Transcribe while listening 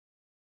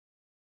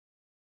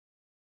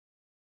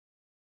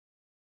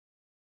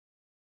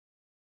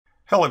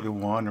Hello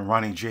everyone,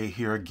 Ronnie J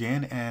here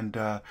again, and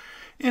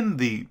in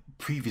the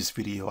previous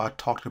video I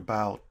talked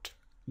about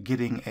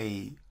getting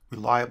a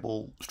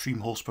reliable stream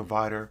host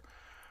provider,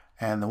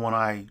 and the one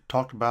I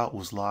talked about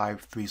was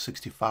Live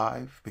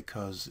 365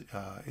 because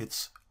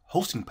its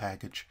hosting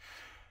package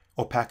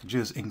or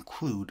packages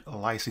include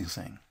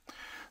licensing.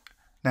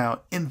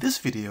 Now in this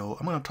video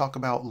I'm going to talk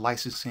about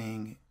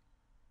licensing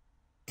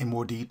in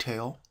more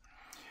detail,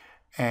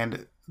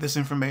 and this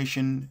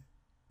information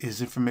is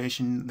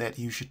information that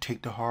you should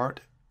take to heart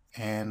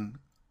and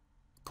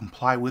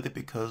comply with it,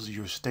 because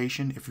your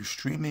station, if you're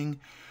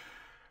streaming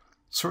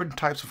certain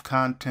types of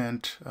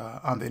content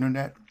on the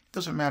internet,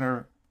 doesn't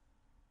matter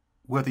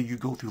whether you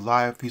go through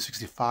Live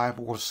 365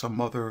 or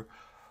some other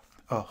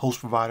host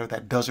provider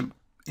that doesn't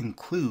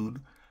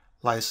include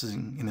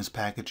licensing in this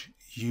package,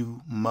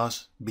 you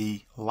must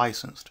be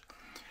licensed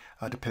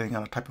depending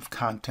on the type of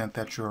content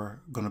that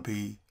you're going to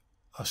be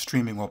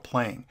streaming or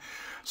playing.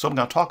 So I'm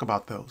going to talk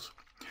about those.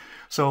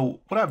 So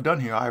what I've done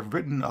here, I've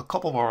written a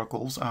couple of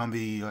articles on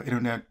the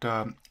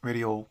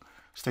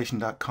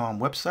internetradiostation.com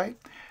website,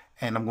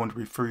 and I'm going to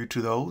refer you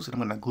to those, and I'm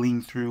going to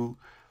glean through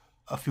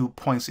a few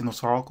points in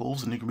those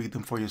articles, and you can read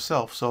them for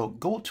yourself. So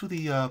go to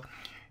the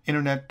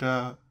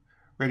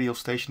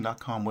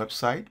internetradiostation.com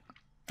website.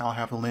 I'll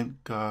have a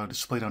link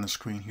displayed on the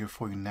screen here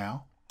for you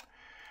now.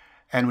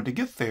 And when you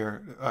get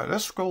there,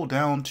 let's scroll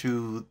down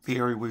to the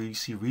area where you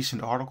see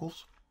recent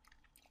articles.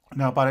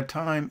 Now, by the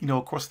time,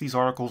 of course, these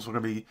articles are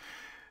going to be,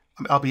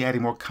 I'll be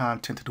adding more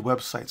content to the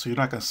website, so you're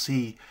not going to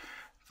see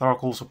the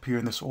articles appear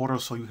in this order,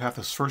 so you have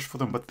to search for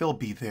them, but they'll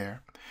be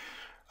there.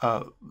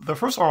 The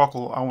first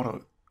article I want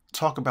to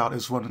talk about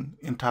is one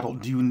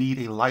entitled, "Do you need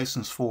a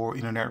license for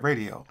internet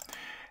radio?"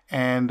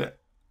 And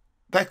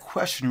that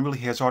question really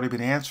has already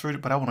been answered,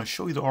 but I want to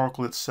show you the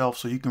article itself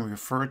so you can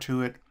refer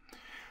to it.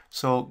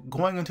 So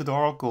going into the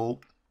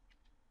article,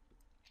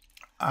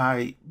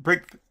 I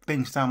break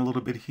things down a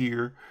little bit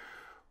here,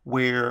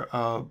 where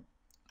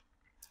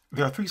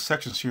there are three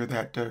sections here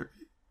that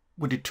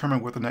would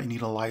determine whether or not you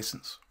need a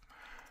license.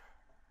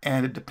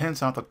 And it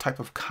depends on the type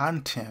of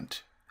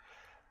content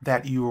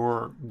that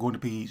you're going to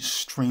be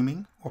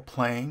streaming or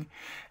playing.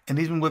 And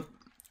even with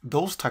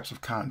those types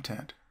of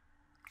content,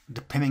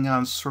 depending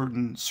on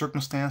certain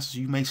circumstances,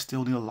 you may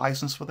still need a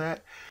license for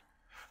that.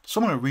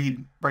 So I'm going to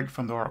read right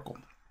from the article.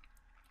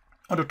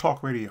 Under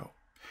talk radio,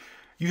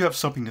 you have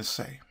something to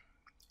say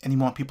and you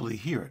want people to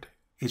hear it.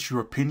 It's your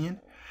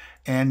opinion,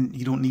 and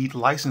you don't need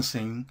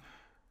licensing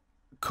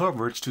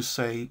coverage to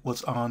say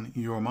what's on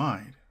your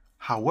mind.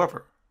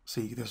 However,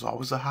 see, there's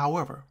always a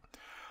however.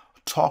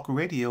 Talk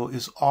radio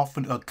is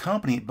often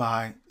accompanied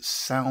by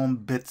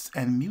sound bits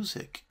and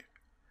music.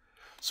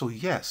 So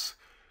yes,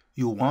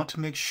 you'll want to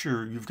make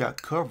sure you've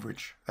got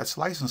coverage that's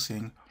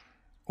licensing,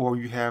 or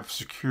you have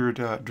secured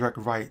direct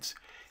rights,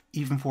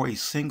 even for a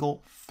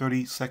single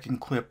 30-second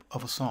clip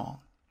of a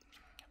song.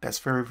 That's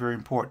very, very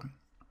important.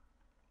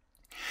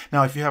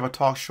 Now, if you have a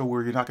talk show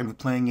where you're not going to be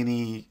playing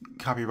any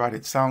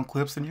copyrighted sound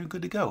clips, then you're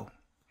good to go.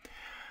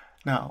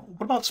 Now,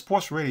 what about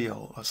sports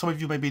radio? Some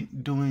of you may be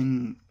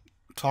doing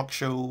talk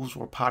shows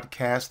or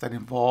podcasts that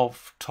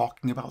involve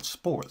talking about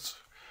sports,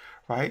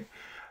 right?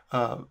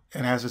 And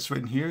as it's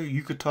written here,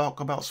 you could talk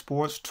about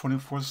sports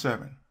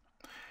 24/7.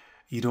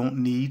 You don't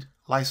need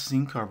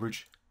licensing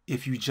coverage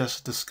if you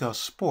just discuss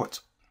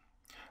sports.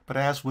 But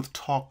as with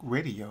talk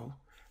radio,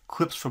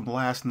 clips from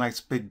last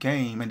night's big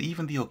game and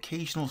even the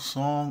occasional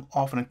song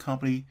often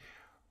accompany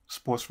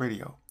sports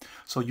radio.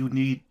 So you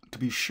need to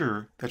be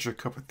sure that you're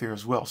covered there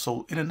as well.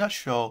 So in a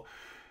nutshell,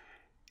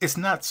 it's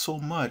not so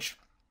much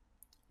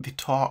the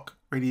talk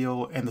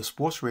radio and the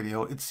sports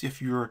radio. It's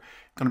if you're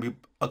going to be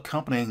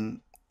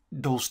accompanying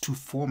those two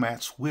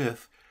formats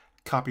with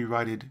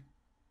copyrighted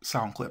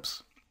sound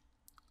clips.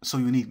 So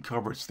you need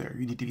coverage there.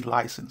 You need to be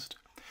licensed.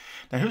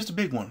 Now here's the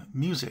big one,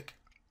 music.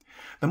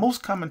 The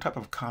most common type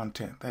of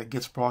content that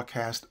gets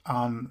broadcast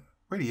on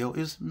radio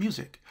is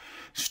music.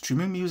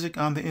 Streaming music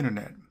on the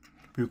internet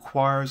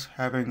requires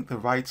having the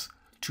rights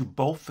to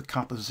both the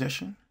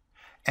composition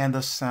and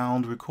the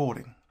sound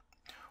recording.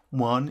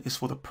 One is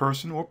for the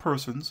person or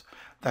persons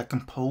that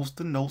compose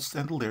the notes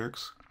and the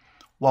lyrics,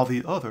 while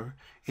the other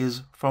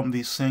is from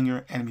the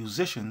singer and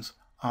musicians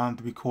on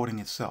the recording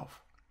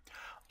itself.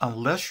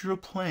 Unless you're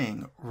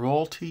playing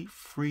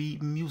royalty-free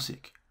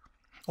music,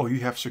 or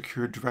you have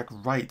secured direct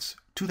rights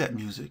to that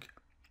music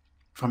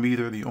from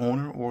either the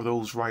owner or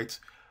those rights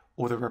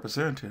or the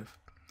representative,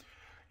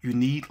 you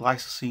need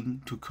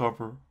licensing to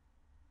cover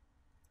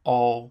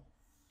all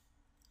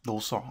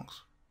those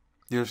songs.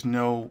 There's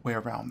no way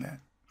around that.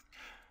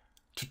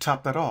 To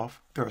top that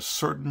off, there are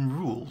certain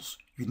rules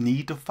you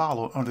need to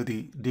follow under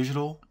the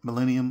Digital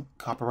Millennium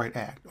Copyright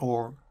Act,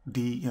 or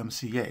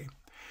DMCA.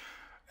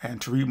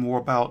 And to read more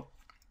about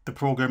the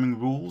programming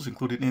rules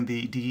included in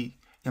the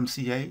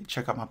DMCA,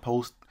 check out my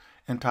post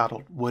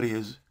entitled, "What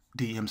is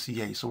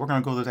DMCA?" So we're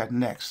going to go to that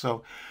next.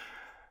 So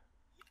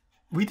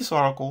read this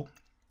article,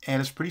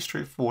 and it's pretty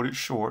straightforward. It's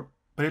short,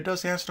 but it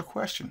does answer the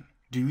question,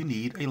 do you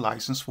need a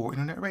license for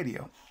internet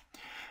radio?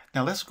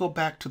 Now let's go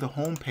back to the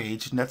home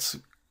page, and let's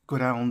go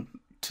down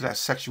to that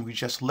section we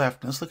just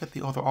left. And let's look at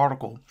the other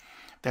article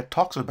that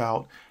talks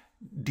about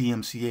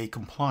DMCA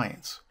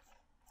compliance.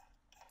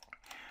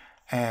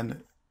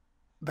 And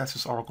that's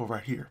this article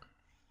right here.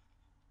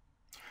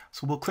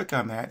 So we'll click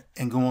on that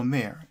and go on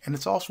there. And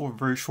it's also a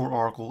very short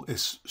article.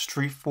 It's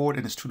straightforward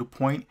and it's to the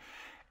point.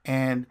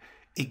 And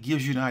it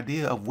gives you an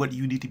idea of what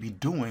you need to be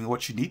doing,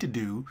 what you need to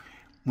do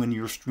when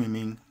you're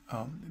streaming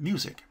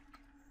music.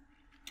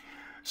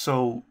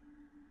 So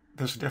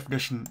there's a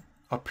definition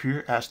up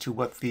here as to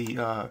what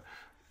the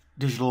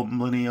Digital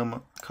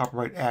Millennium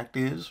Copyright Act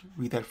is.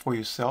 Read that for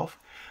yourself.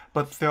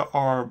 But there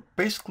are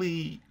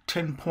basically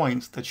 10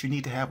 points that you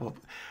need to have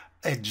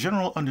a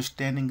general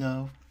understanding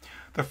of.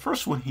 The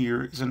first one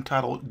here is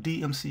entitled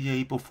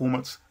DMCA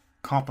Performance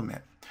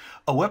Complement.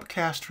 A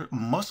webcaster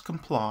must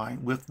comply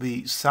with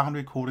the Sound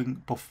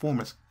Recording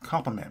Performance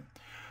Complement,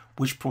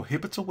 which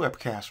prohibits a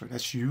webcaster,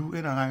 that's you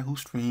and I who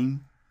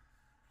stream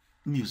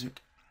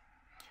music,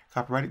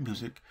 copyrighted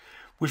music,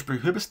 which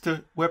prohibits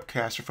the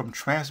webcaster from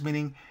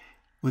transmitting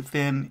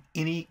within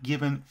any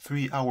given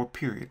 3-hour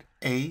period,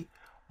 A,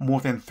 more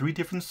than 3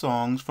 different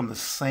songs from the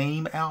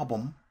same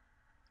album,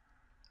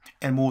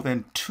 and more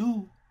than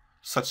 2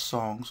 such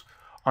songs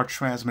are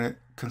transmitted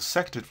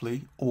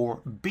consecutively,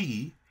 or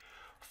B,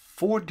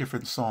 4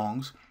 different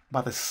songs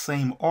by the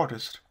same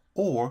artist,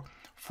 or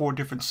 4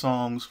 different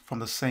songs from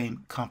the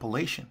same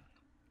compilation,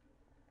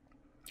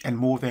 and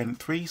more than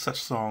 3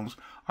 such songs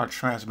are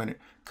transmitted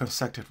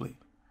consecutively.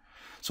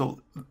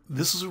 So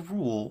this is a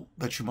rule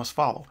that you must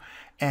follow.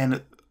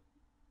 And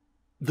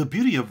the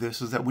beauty of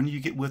this is that when you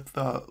get with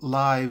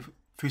Live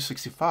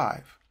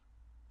 365,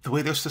 the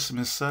way their system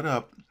is set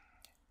up,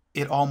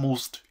 it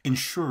almost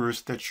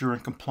ensures that you're in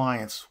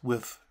compliance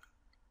with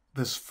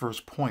this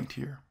first point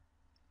here.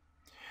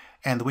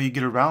 And the way you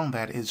get around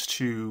that is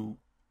to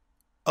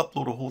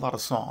upload a whole lot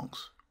of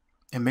songs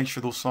and make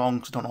sure those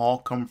songs don't all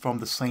come from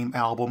the same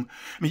album.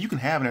 I mean, you can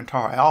have an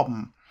entire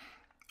album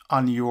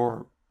on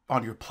your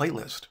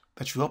playlist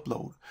that you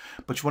upload,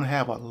 but you want to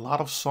have a lot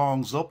of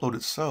songs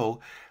uploaded so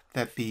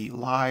that the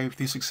Live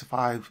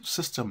 365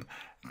 system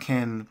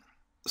can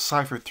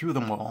cipher through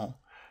them all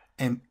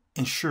and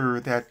ensure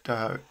that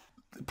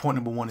point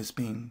number 1 is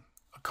being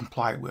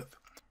complied with.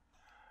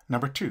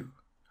 Number 2,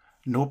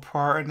 no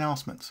prior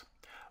announcements.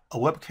 A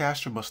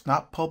webcaster must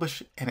not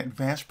publish an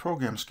advanced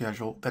program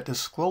schedule that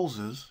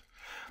discloses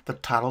the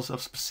titles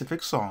of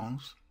specific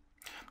songs,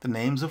 the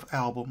names of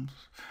albums,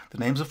 the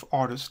names of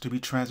artists to be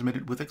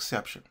transmitted with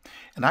exception.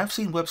 And I've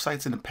seen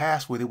websites in the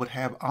past where they would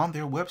have on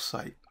their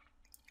website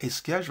a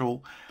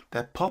schedule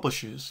that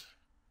publishes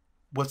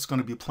what's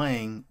going to be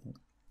playing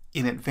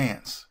in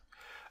advance.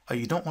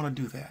 You don't want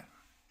to do that.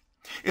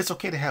 It's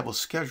okay to have a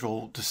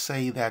schedule to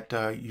say that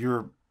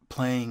you're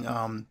playing,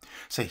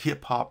 say,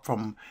 hip-hop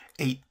from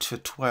 8 to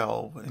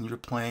 12, and you're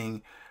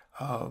playing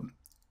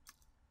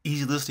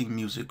easy listening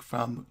music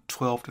from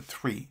 12 to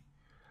 3,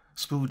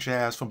 smooth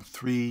jazz from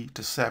 3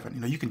 to 7.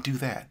 You know, you can do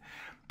that,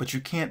 but you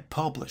can't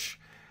publish,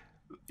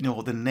 you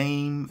know, the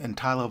name and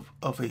title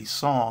of a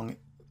song,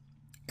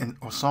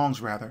 or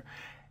songs rather,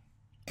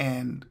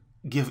 and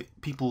give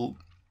people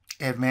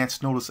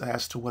advance notice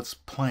as to what's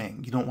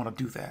playing. You don't want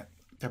to do that.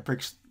 That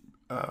breaks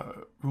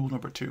rule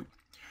number 2.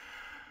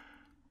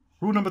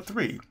 Rule number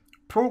 3,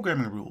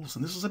 programming rules,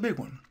 and this is a big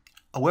one.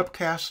 A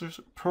webcaster's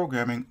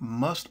programming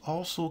must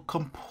also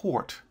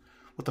comport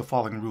with the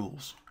following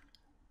rules.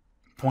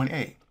 Point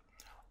A,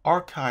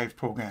 archive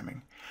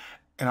programming.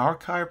 An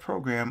archive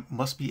program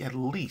must be at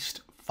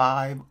least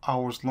 5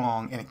 hours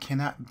long, and it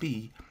cannot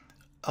be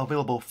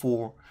available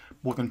for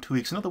more than 2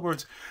 weeks. In other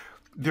words,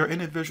 there are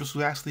individuals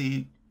who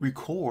actually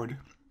record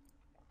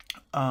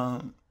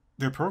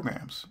their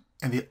programs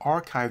and they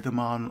archive them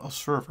on a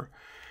server.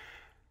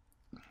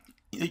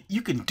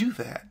 You can do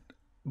that,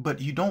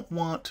 but you don't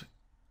want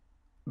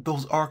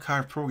those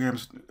archive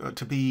programs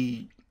to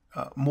be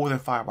more than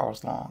 5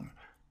 hours long.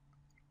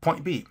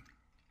 Point B,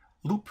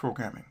 loop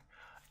programming.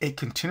 A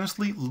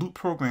continuously loop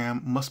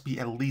program must be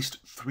at least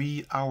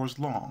 3 hours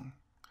long.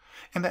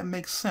 And that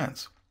makes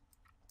sense.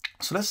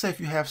 So let's say if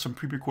you have some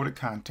pre-recorded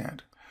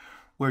content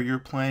where you're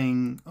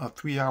playing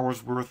 3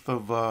 hours worth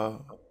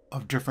of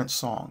different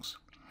songs,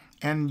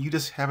 and you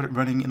just have it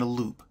running in a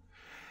loop.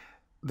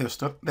 There's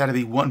stuff that'll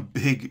be one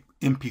big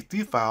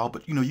MP3 file,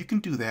 but you know, you can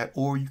do that,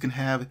 or you can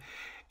have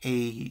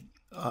a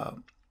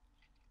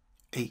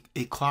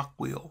clock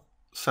wheel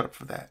set up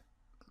for that,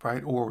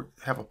 right? Or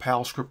have a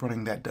PAL script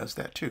running that does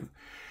that too.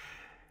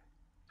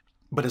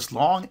 But as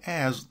long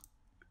as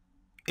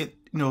it,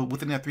 you know,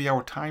 within that 3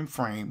 hour time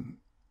frame,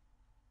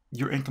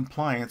 you're in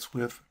compliance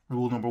with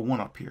rule number 1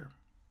 up here.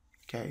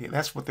 Okay,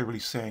 that's what they're really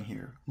saying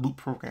here, loop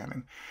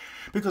programming.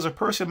 Because a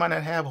person might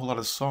not have a whole lot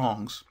of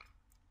songs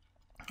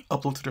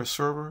upload to their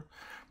server,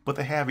 but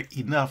they have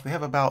enough. They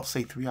have about,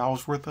 say, 3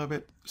 hours worth of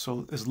it.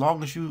 So as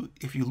long as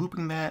if you're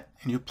looping that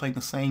and you're playing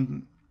the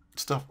same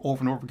stuff over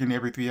and over again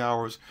every 3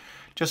 hours,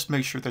 just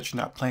make sure that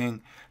you're not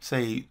playing,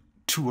 say,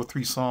 2 or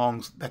 3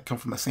 songs that come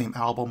from the same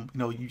album. You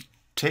know, you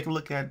take a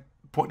look at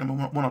point number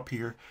 1 up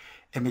here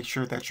and make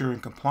sure that you're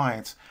in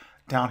compliance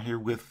down here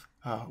with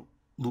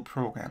loop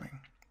programming.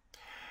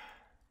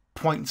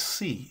 Point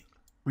C,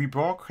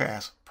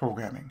 rebroadcast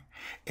programming.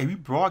 A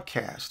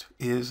rebroadcast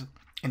is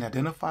an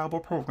identifiable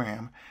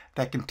program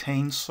that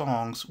contains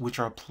songs which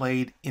are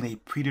played in a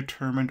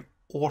predetermined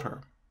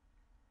order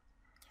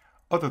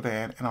other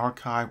than an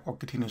archive or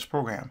continuous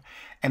program,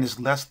 and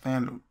is less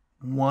than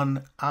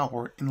 1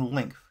 hour in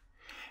length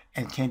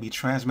and can be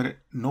transmitted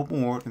no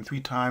more than 3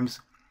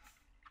 times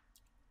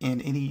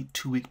in any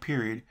 2-week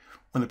period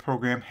when the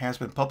program has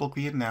been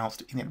publicly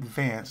announced in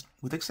advance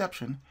with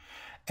exception,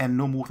 and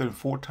no more than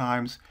 4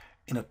 times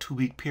in a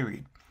 2-week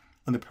period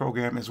when the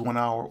program is 1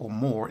 hour or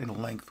more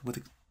in length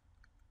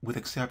with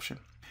exception.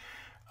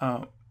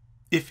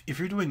 If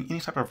you're doing any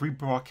type of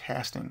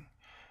rebroadcasting,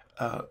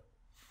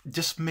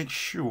 just make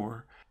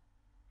sure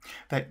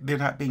that they're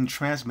not being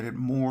transmitted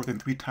more than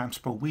 3 times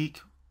per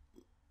week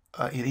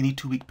in any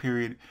 2-week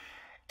period,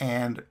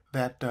 and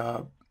that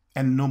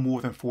and no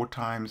more than 4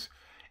 times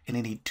in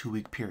any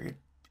 2-week period,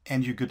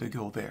 and you're good to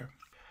go there.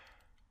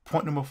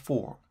 Point number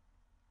 4,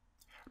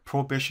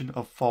 prohibition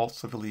of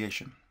false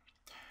affiliation.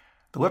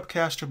 The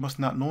webcaster must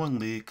not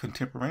knowingly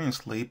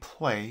contemporaneously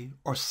play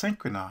or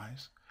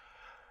synchronize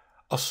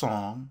a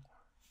song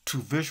to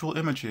visual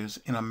images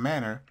in a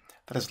manner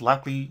that is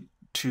likely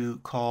to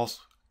cause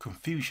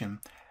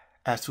confusion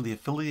as to the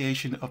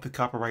affiliation of the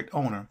copyright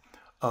owner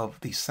of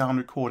the sound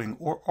recording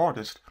or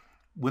artist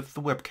with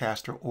the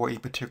webcaster or a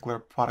particular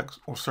product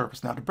or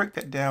service. Now, to break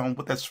that down,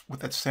 what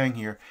that's saying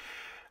here,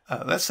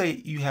 let's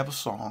say you have a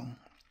song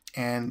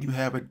and you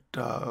have it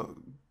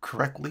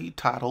correctly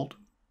titled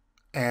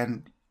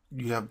and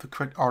you have the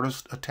correct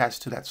artist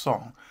attached to that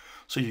song.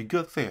 So you're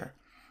good there.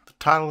 The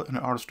title and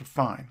the artist are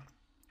fine.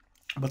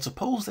 But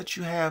suppose that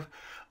you have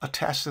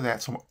attached to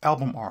that some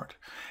album art,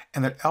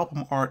 and that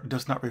album art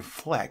does not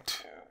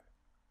reflect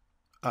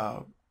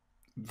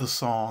the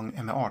song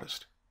and the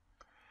artist.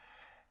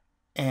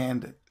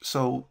 And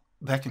so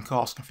that can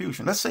cause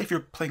confusion. Let's say if you're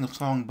playing a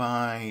song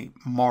by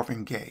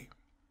Marvin Gaye,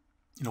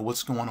 you know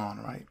what's going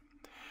on, right?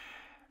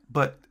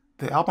 But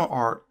the album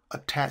art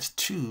attached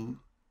to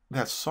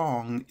that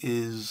song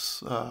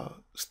is,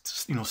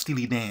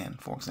 Steely Dan,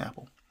 for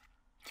example.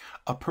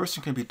 A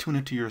person can be tuned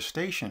into your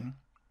station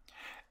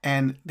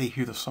and they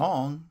hear the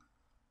song,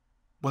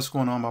 What's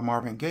Going On by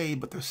Marvin Gaye,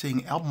 but they're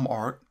seeing album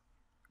art,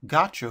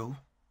 Gotcha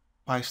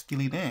by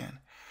Steely Dan.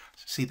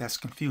 See, that's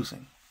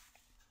confusing.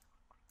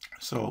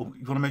 So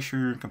you want to make sure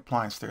you're in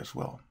compliance there as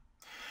well.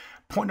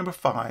 Point number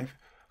 5,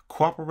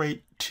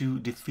 cooperate to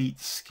defeat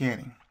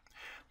scanning.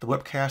 The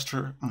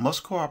webcaster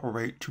must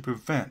cooperate to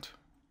prevent,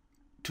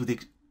 to the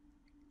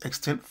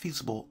extent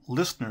feasible,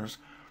 listeners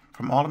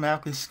from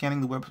automatically scanning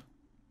the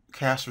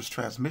webcaster's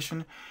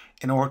transmission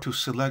in order to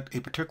select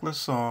a particular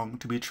song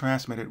to be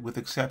transmitted with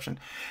exception.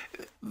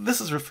 This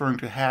is referring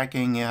to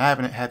hacking, and I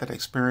haven't had that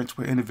experience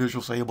where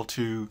individuals are able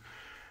to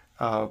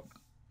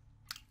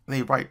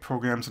they write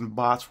programs and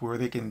bots where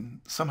they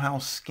can somehow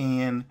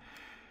scan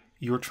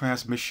your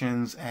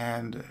transmissions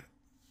and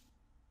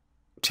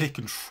take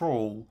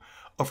control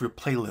of your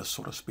playlist,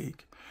 so to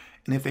speak.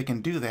 And if they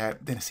can do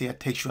that, then see, that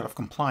takes you out of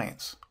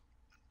compliance.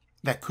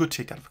 That could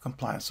take out of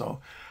compliance. So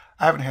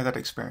I haven't had that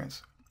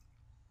experience.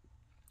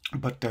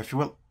 But if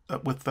you're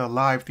with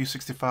Live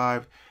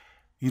 365,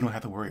 you don't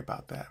have to worry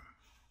about that.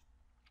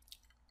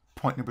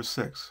 Point number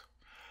 6,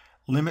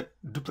 limit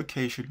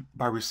duplication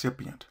by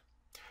recipient.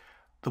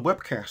 The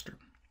webcaster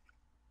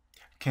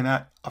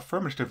cannot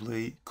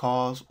affirmatively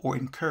cause or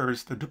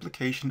encourage the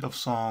duplication of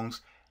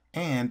songs,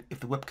 and if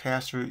the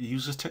webcaster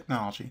uses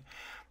technology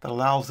that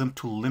allows them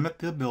to limit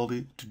the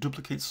ability to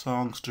duplicate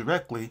songs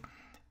directly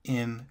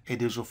in a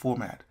digital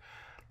format,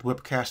 the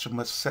webcaster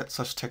must set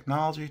such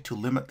technology to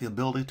limit the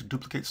ability to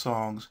duplicate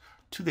songs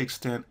to the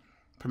extent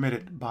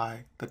permitted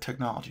by the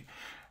technology.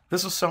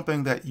 This is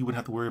something that you wouldn't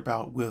have to worry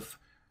about with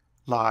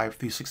Live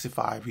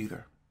 365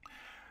 either.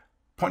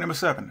 Point number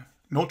 7,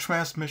 no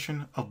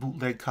transmission of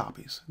bootleg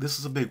copies. This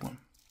is a big one.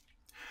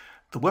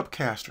 The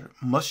webcaster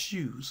must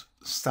use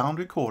sound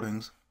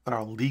recordings that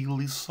are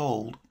legally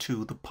sold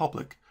to the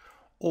public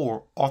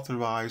or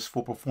authorized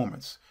for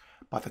performance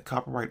by the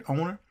copyright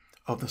owner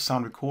of the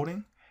sound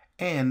recording,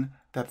 and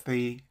that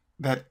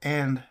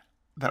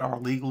are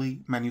legally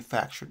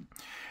manufactured.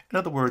 In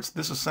other words,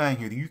 this is saying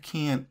here that you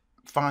can't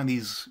find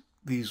these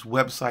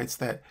websites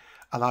that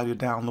allow you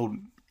to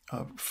download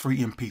free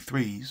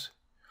MP3s,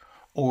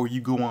 or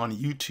you go on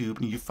YouTube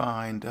and you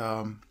find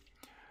a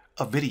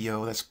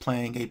video that's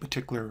playing a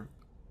particular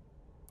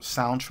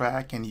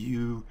soundtrack, and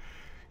you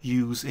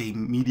use a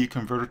media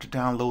converter to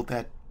download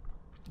that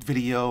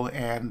video,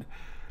 and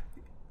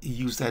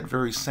use that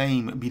very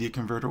same media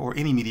converter or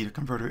any media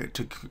converter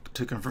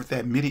to convert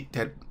that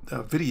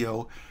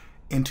video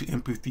into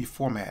MP3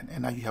 format,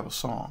 and now you have a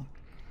song.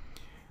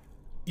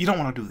 You don't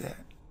want to do that.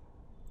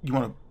 You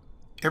want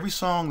to, every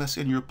song that's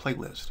in your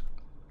playlist,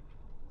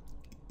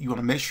 you want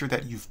to make sure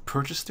that you've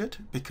purchased it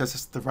because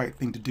it's the right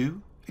thing to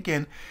do.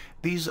 Again,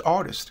 these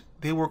artists,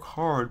 they work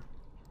hard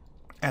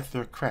at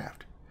their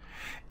craft.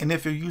 And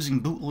if you're using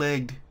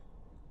bootlegged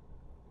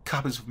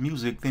copies of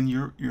music, then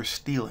you're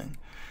stealing.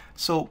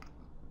 So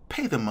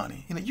pay the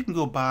money. You know, you can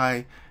go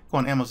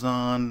on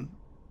Amazon,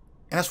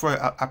 and that's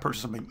where I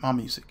purchase my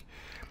music.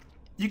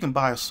 You can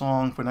buy a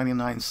song for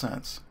 99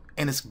 cents,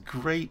 and it's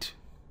great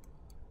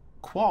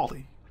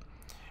quality.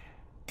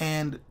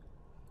 And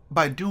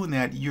by doing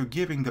that, you're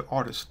giving the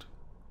artist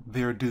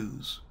their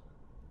dues.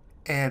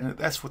 And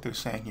that's what they're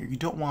saying here. You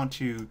don't want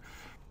to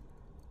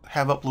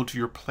have upload to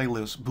your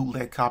playlist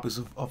bootleg copies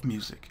of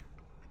music.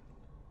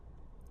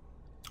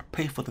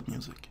 Pay for the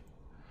music.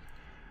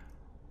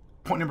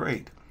 Point number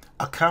 8,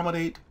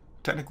 accommodate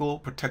technical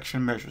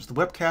protection measures. The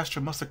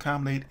webcaster must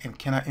accommodate and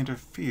cannot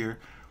interfere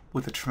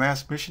with the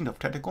transmission of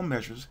technical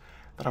measures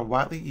that are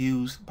widely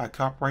used by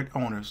copyright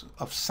owners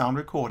of sound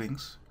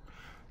recordings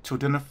to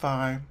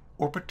identify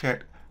or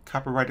protect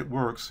copyrighted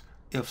works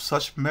if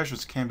such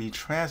measures can be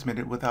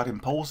transmitted without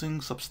imposing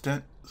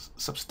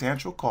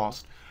substantial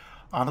cost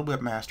on the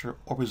webmaster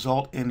or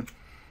result in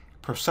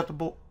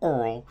perceptible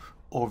oral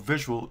or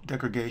visual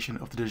degradation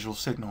of the digital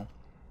signal,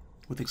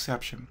 with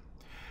exception.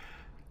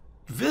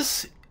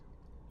 This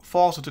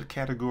falls into the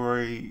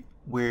category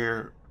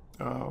where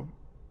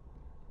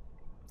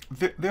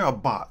there are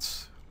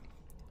bots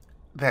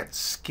that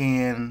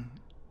scan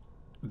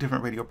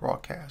different radio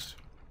broadcasts.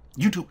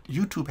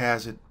 YouTube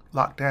has it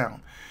locked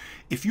down.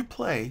 If you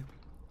play,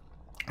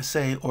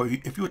 say, or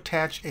if you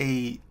attach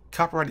a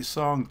copyrighted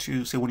song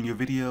to, say, one of your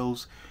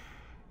videos,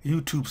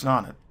 YouTube's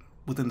on it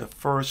within the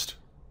first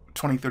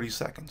 20-30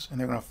 seconds, and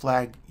they're going to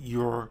flag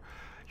your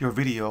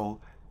video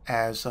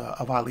as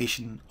a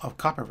violation of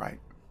copyright.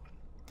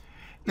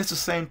 And it's the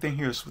same thing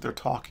here is what they're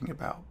talking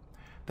about,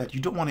 that you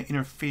don't want to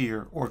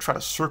interfere or try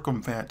to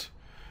circumvent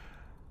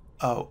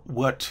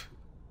what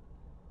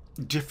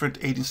different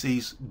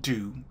agencies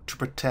do to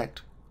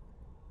protect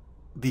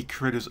the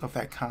creators of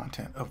that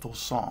content, of those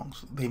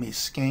songs. They may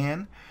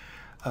scan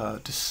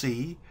to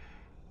see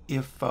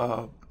if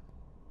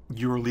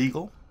you're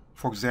legal.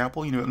 For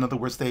example, in other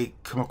words, they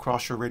come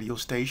across your radio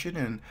station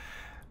and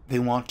they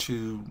want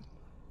to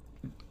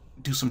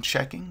do some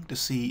checking to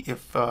see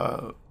if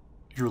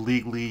you're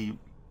legally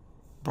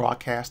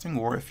broadcasting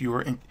or if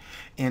you're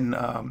in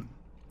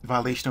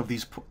violation of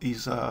these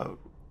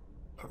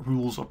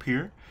rules up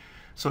here.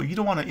 So you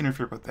don't want to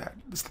interfere with that.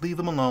 Just leave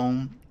them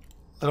alone.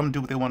 Let them do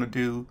what they want to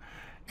do.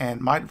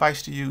 And my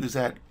advice to you is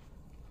that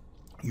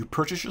you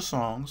purchase your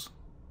songs,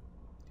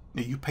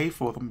 you pay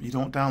for them, you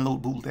don't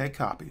download bootleg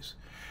copies,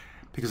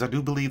 because I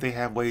do believe they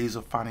have ways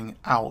of finding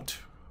out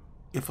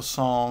if a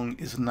song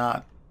is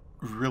not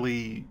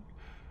really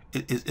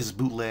is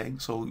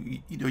bootleg. So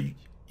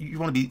you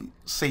want to be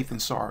safe than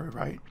sorry,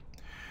 right?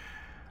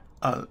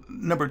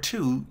 Number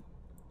 2,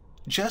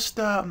 just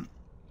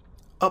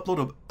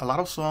upload a lot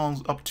of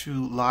songs up to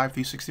Live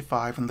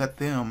 365 and let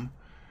them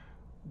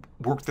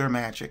work their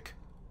magic.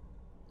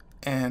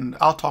 And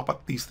I'll talk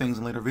about these things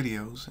in later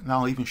videos, and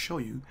I'll even show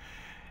you.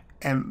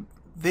 And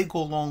they go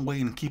a long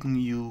way in keeping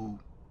you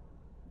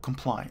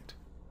compliant,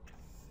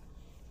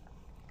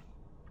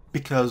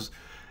 because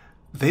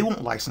they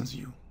won't license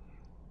you.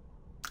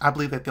 I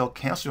believe that they'll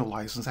cancel your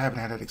license. I haven't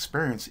had that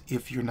experience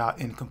if you're not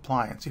in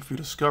compliance, if you're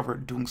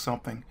discovered doing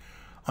something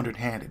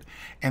underhanded.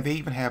 And they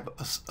even have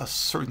a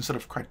certain set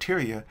of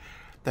criteria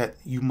that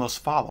you must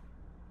follow.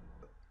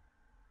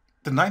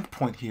 The 9th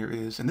point here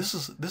is, and this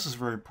is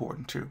very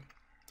important too,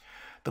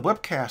 the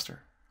webcaster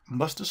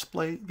must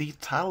display the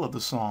title of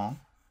the song,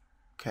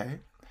 okay,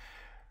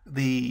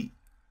 the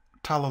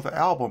title of the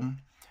album,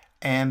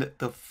 and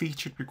the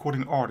featured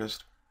recording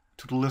artist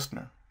to the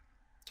listener.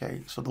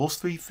 Okay, so those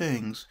 3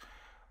 things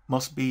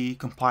must be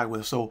complied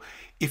with. So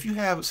if you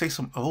have, say,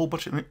 a whole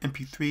bunch of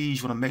MP3s,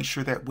 you want to make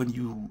sure that when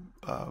you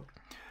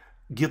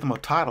give them a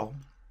title,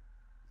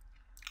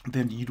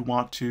 then you'd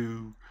want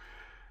to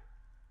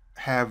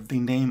have the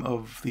name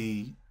of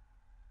the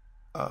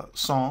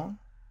song,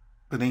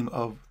 the name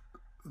of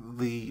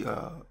the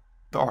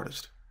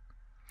artist.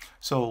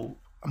 So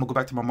I'm gonna go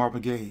back to my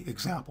Marvin Gaye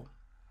example.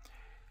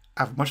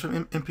 I have a bunch of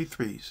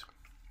MP3s.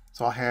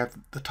 So I have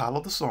the title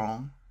of the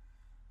song,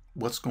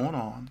 What's Going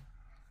On,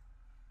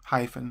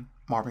 hyphen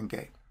Marvin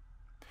Gaye.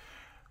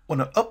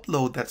 When I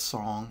upload that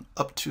song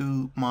up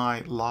to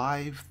my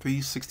Live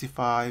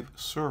 365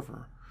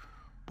 server,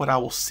 what I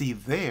will see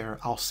there,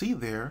 I'll see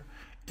there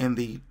in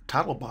the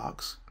title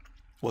box,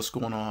 What's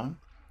Going On,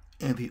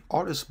 in the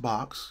artist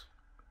box,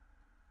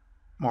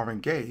 Marvin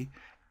Gaye,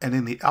 and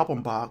in the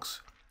album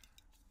box,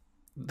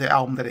 the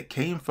album that it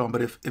came from.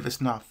 But if it's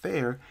not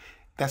there,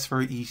 that's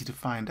very easy to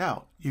find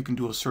out. You can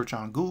do a search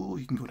on Google,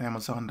 you can go to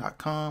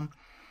Amazon.com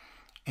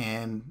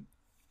and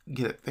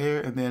get it there,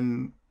 and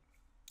then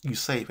you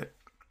save it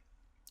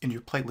in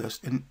your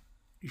playlist, and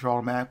you're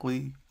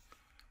automatically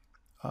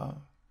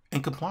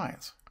in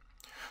compliance.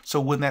 So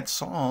when that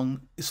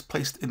song is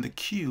placed in the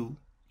queue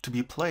to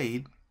be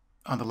played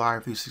on the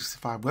Live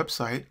 365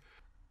 website,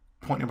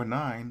 point number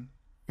 9,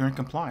 you're in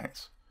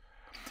compliance.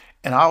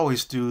 And I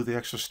always do the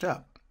extra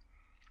step.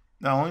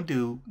 Not only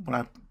do, when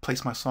I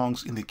place my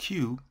songs in the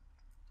queue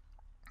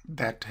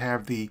that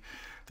have the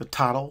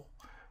title,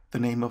 the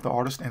name of the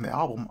artist, and the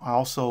album, I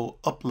also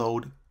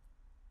upload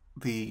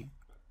the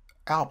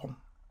album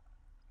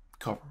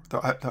cover,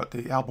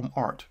 the album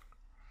art.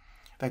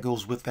 that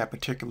goes with that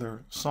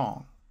particular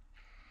song.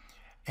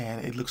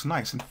 And it looks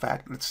nice. In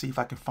fact, let's see if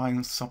I can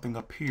find something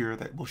up here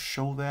that will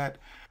show that.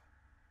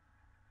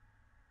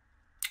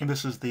 And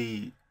this is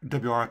the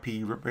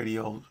WRP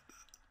radio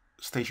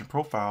station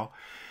profile.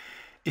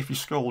 If you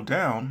scroll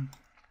down,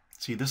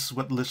 see, this is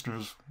what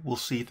listeners will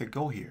see if they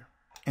go here.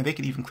 And they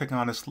can even click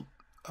on this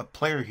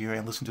player here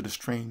and listen to the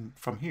stream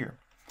from here.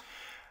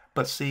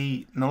 But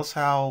see, notice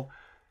how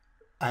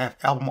I have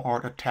album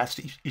art attached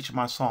to each of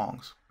my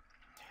songs.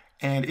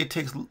 And it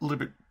takes a little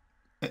bit,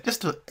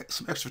 just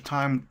some extra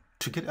time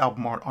to get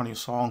album art on your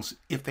songs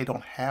if they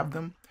don't have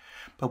them.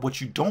 But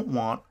what you don't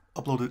want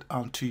uploaded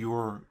onto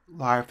your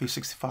Live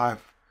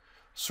 365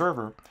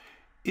 server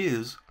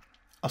is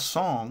a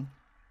song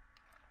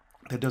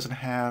that doesn't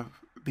have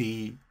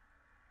the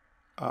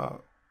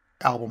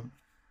album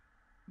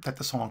that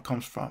the song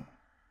comes from.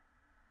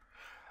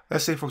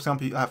 Let's say, for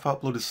example, I've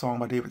uploaded a song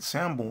by David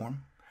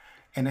Sanborn,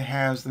 and it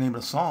has the name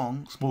of the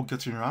song, Smoke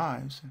Gets in Your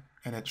Eyes,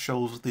 and it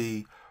shows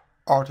the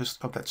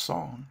artist of that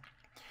song.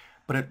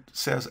 But it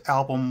says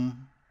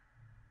album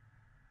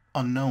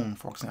unknown,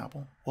 for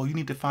example. Well, you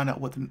need to find out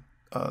what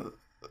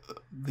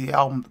the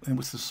album in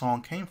which the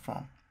song came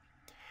from.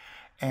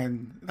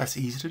 And that's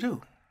easy to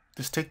do.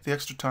 Just take the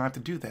extra time to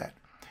do that.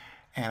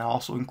 And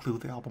also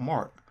include the album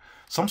art.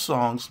 Some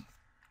songs,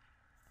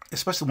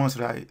 especially ones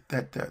that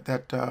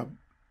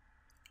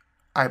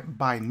I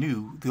buy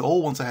new, the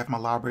old ones I have in my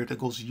library that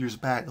goes years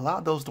back, a lot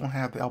of those don't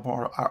have the album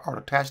art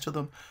attached to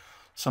them.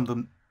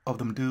 Some of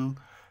them do.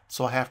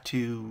 So I have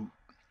to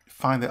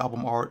find the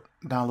album art,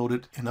 download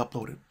it, and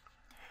upload it.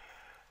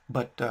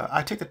 But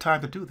I take the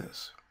time to do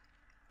this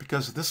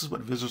because this is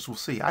what visitors will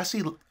see. I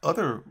see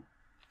other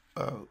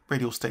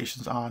radio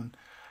stations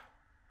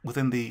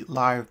within the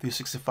Live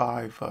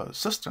 365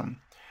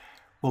 system.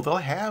 Well, they'll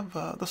have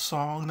the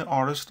song, the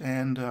artist,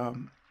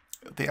 and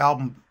the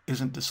album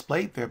isn't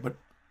displayed there, but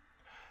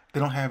they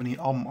don't have any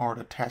album art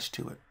attached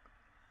to it.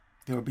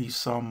 There will be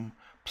some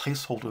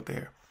placeholder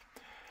there.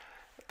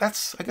 I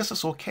guess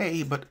it's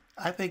okay, but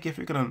I think if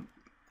you're going to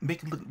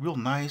make it look real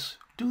nice,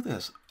 do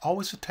this.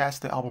 Always attach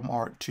the album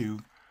art to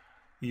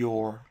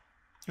your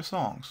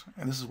songs.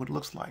 And this is what it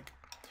looks like.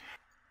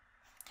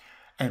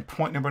 And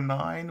point number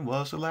 9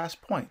 was the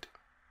last point.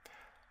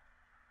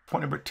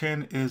 Point number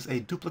 10 is a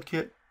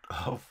duplicate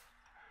of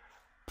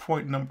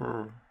point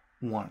number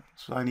 1.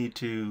 So I need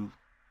to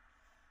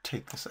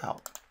take this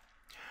out.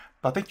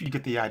 But I think you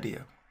get the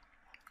idea.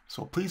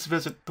 So please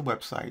visit the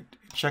website,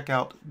 check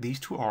out these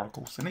 2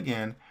 articles. And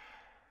again,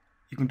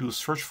 you can do a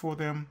search for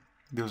them.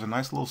 There's a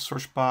nice little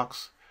search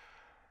box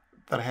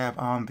that I have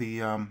on the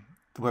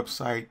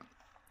website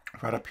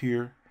right up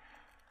here.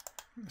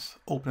 Just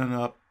open it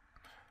up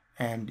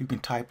and you can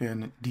type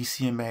in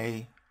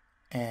DCMA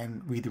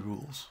and read the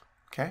rules.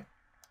 Okay?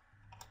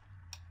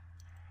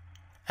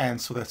 And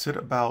so that's it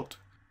about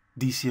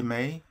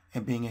DCMA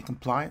and being in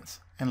compliance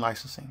and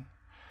licensing.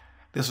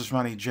 This is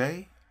Ronnie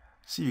J.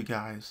 See you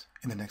guys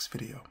in the next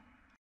video.